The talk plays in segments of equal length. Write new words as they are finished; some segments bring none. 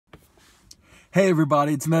Hey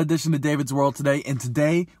everybody, it's another edition of David's World today, and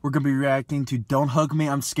today we're going to be reacting to Don't Hug Me,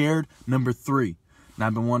 I'm Scared, number 3. Now,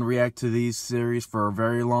 I've been wanting to react to these series for a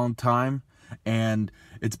very long time, and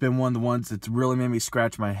it's been one of the ones that's really made me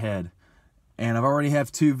scratch my head. And I've already have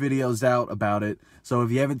 2 videos out about it, so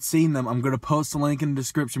if you haven't seen them, I'm going to post a link in the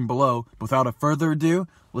description below. Without a further ado,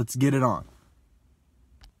 let's get it on.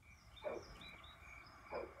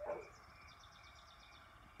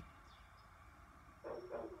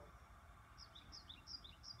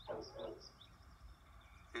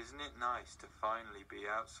 Isn't it nice to finally be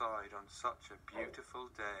outside on such a beautiful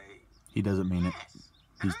day? He doesn't mean it. Yes.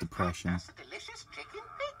 He's depression. That's a delicious chicken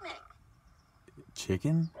picnic.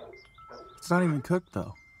 Chicken? It's not even cooked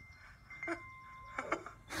though.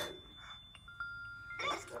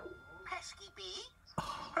 Pesky bee.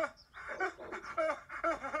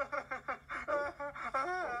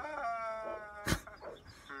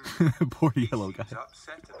 Poor yellow guy. He's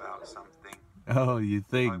upset about something. Oh, you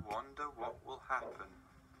I think? wonder what will happen.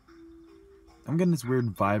 I'm getting this weird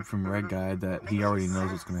vibe from Red Guy that he already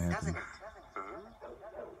knows what's going to happen. Doesn't it?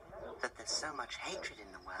 That there's so much hatred in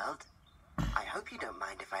the world. I hope you don't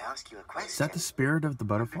mind if I ask you a question. Is that the spirit of the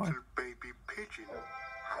butterfly? Little baby pigeon.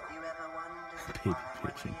 Have you ever wondered Baby why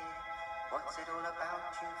we're pigeon. here? What's it all about?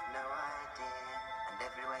 You've no idea. And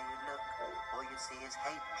everywhere you look, all you see is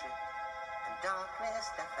hatred and darkness,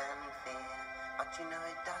 death and fear. But you know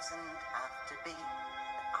it doesn't have to be.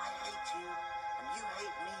 And I hate you and you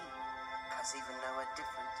hate me. Cause even though we're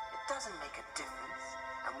different, it doesn't make a difference.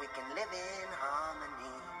 And we can live in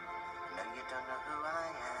harmony. No, you don't know who I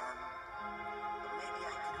am. But maybe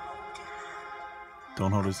I can hold your hand. Don't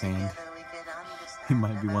hold his hand. Together we could understand He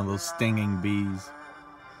might be one of those the stinging love. bees.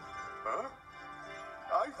 Huh?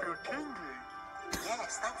 I feel tingly.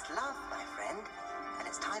 Yes, that's love, my friend. And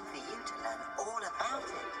it's time for you to learn all about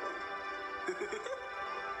it.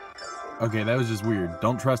 Okay, that was just weird.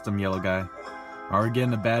 Don't trust him, yellow guy. Already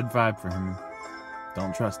getting a bad vibe for him.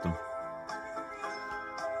 Don't trust him.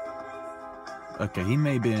 Okay, he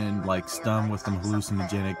may have been like stung with some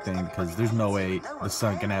hallucinogenic thing because there's no way the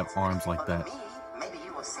sun can have arms like that. Maybe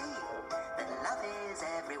you will see that love is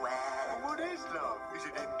everywhere. What is love? Is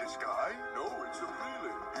it in the sky? No, it's a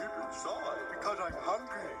feeling deep inside. Because I'm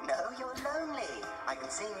hungry. No, you're lonely. I can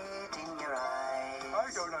see it in your eyes. I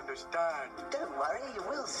don't understand. Don't worry, you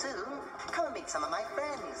will soon. Come and meet some of my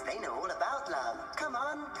friends. They know all about love. Come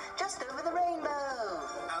on, just over the rainbow.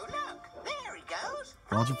 Oh, look, there he goes.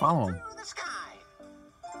 Why don't you follow him? Through the sky.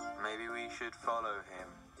 Maybe we should follow him,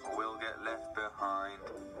 or we'll get left behind.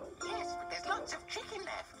 Yes, but there's lots of chicken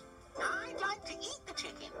left. I'd like to eat the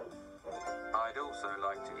chicken. I'd also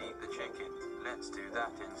like to eat the chicken. Let's do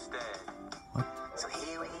that instead. So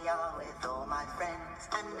here we are with all my friends,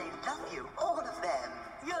 and they love you, all of them.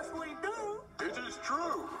 Yes, we do. It is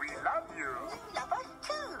true. We love you. You love us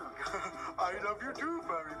too. I love you too,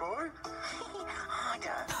 furry boy.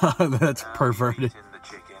 Harder. That's perverted. Eating the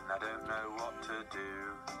chicken. I don't know what to do.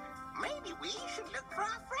 Maybe we should look for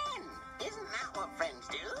our friend. Isn't that what friends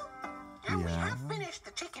do? And we Yeah. have finished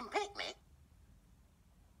the chicken picnic.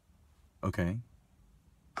 Okay.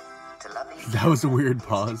 To love each That was a other weird is to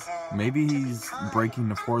pause. care, Maybe to be he's kind breaking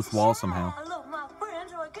the and fourth wall smile. somehow. I love my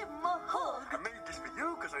friends, I give them a hug. I made this for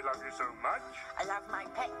you because I love you so much. I love my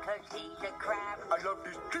pet cause he's a crab. I love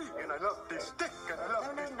this tree and I love this stick and I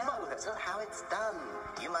love this No, that's not how it's done.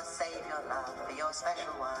 You must save your love for your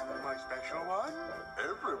special one. My special one?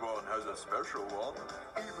 Everyone has a special one.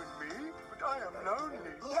 Even me? But I am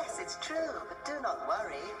lonely. Yes, it's true, but do not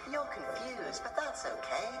worry. You're confused, but that's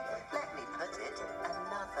okay. Let me put it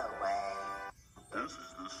another way. This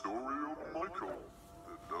is the story of Michael,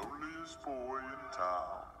 the loneliest boy in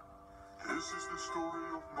town. This is the story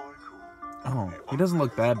of Michael. Oh, he doesn't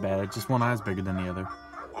look that bad. Just one eye's bigger than the other.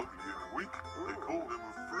 Ugly and weak, they called him a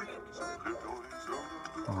freak, so he lived on his own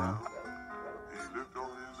Uh-huh. underground. He lived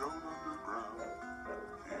on his own underground.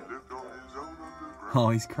 He lived on his own underground. Oh,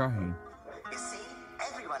 he's crying. You see,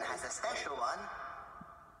 everyone has a special one.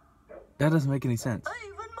 That doesn't make any sense.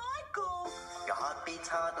 Even Michael. Your heart beats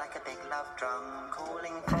hard like a big love drum,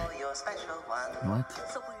 calling for your special one. What?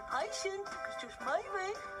 So be patient, because just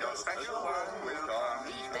maybe Your special one will come.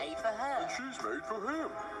 he's made for her. She's made for him.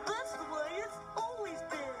 That's the way it's always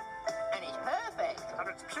been. And it's perfect. And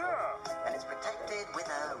it's pure. And it's protected with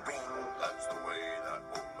a ring. That's the way that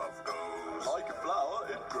old love goes. Like a flower,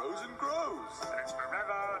 it grows and grows. And it's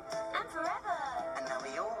forever. And forever. And now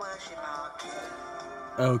we all worship our king.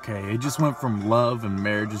 Okay, it just went from love and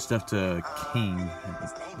marriage and stuff to king.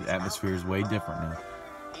 The atmosphere is way different now.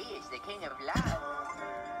 He is the king of love.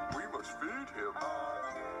 We must feed him.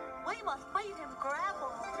 We must feed him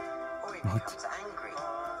gravel. Or he What? becomes angry.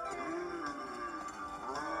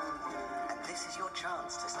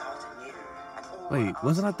 Wait,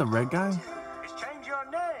 wasn't that the red guy? It's change your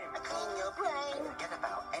name. Clean your brain. Forget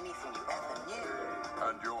about anything you ever knew.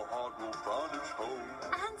 And your heart will find its home.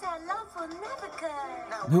 And our love will never go.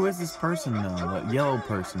 Now Who is this person though? That yellow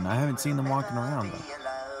person. I haven't seen them walking around though. be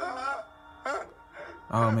alone.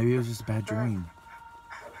 Oh, maybe it was just a bad dream.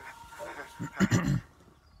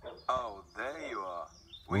 Oh, there you are.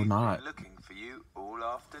 Or We've not. been looking for you all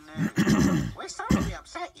afternoon. We're sorry we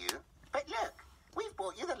upset you, but look, we've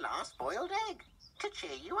brought you the last boiled egg to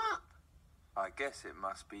cheer you up. I guess it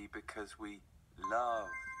must be because we love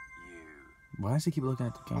you. Why does he keep looking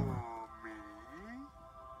at the camera?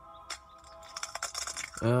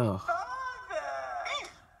 Me? Ugh,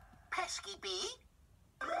 Pesky bee.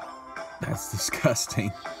 that's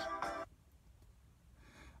disgusting.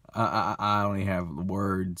 I don't even have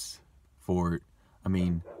words for it. I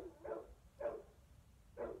mean,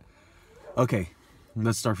 okay,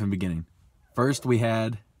 let's start from the beginning. First, we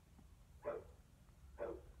had.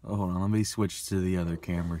 Oh, hold on, let me switch to the other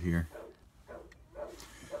camera here.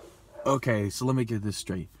 Okay, so let me get this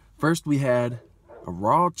straight. First, we had a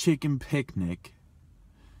raw chicken picnic.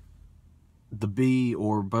 The bee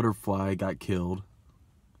or butterfly got killed.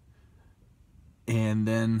 And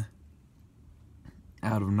then,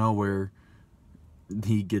 out of nowhere,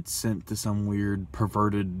 he gets sent to some weird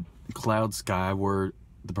perverted cloud sky where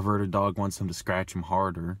the perverted dog wants him to scratch him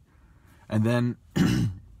harder. And then,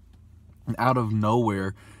 out of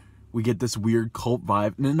nowhere, we get this weird cult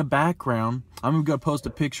vibe. And in the background, I'm going to post a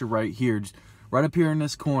picture right here, just right up here in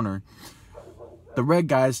this corner. The red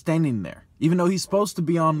guy is standing there, even though he's supposed to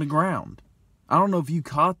be on the ground. I don't know if you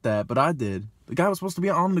caught that, but I did. The guy was supposed to be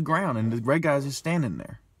on the ground, and the red guy's just standing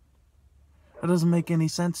there. That doesn't make any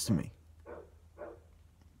sense to me.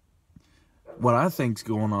 What I think's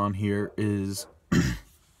going on here is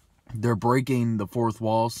they're breaking the fourth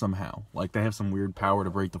wall somehow. Like they have some weird power to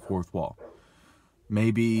break the fourth wall.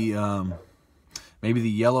 Maybe the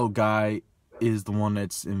yellow guy is the one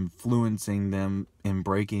that's influencing them in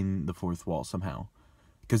breaking the fourth wall somehow.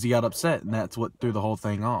 Because he got upset, and that's what threw the whole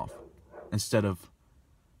thing off. Instead of,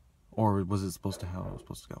 or was it supposed to, how it was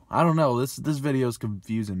supposed to go? I don't know. This video is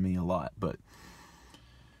confusing me a lot, but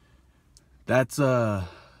that's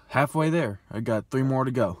halfway there. I got 3 more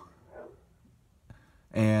to go.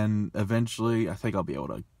 And eventually, I think I'll be able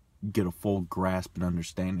to get a full grasp and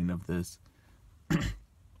understanding of this.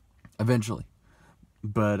 Eventually.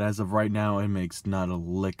 But as of right now, it makes not a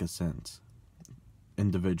lick of sense.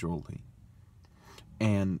 Individually.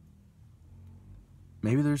 And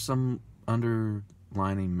maybe there's some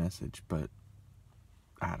underlining message, but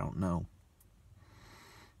I don't know.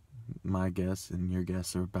 My guess and your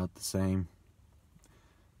guess are about the same.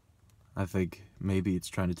 I think maybe it's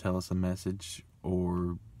trying to tell us a message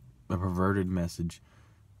or a perverted message,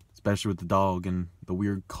 especially with the dog and the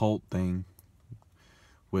weird cult thing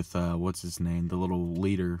with what's his name, the little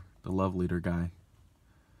leader, the love leader guy.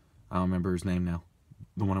 I don't remember his name now.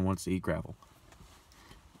 The one who wants to eat gravel.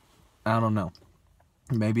 I don't know.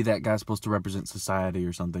 Maybe that guy's supposed to represent society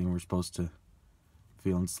or something. We're supposed to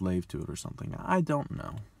feel enslaved to it or something. I don't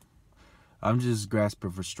know. I'm just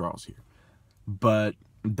grasping for straws here. But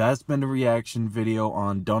that's been the reaction video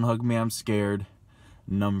on Don't Hug Me, I'm Scared,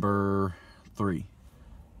 number 3.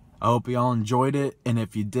 I hope y'all enjoyed it. And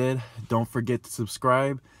if you did, don't forget to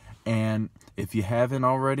subscribe. And if you haven't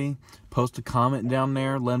already, post a comment down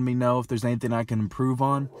there. Let me know if there's anything I can improve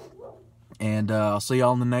on. And I'll see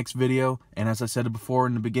y'all in the next video. And as I said before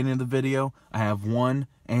in the beginning of the video, I have 1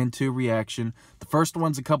 and 2 reaction. The first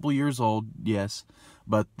one's a couple years old, yes.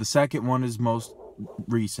 But the second one is most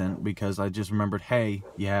recent because I just remembered, hey,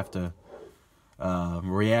 you have to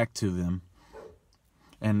react to them.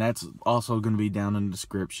 And that's also going to be down in the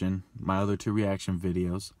description, my other 2 reaction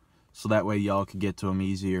videos. So that way y'all could get to them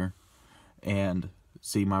easier and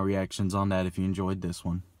see my reactions on that if you enjoyed this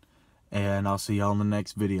one. And I'll see y'all in the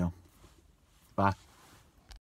next video. Bye.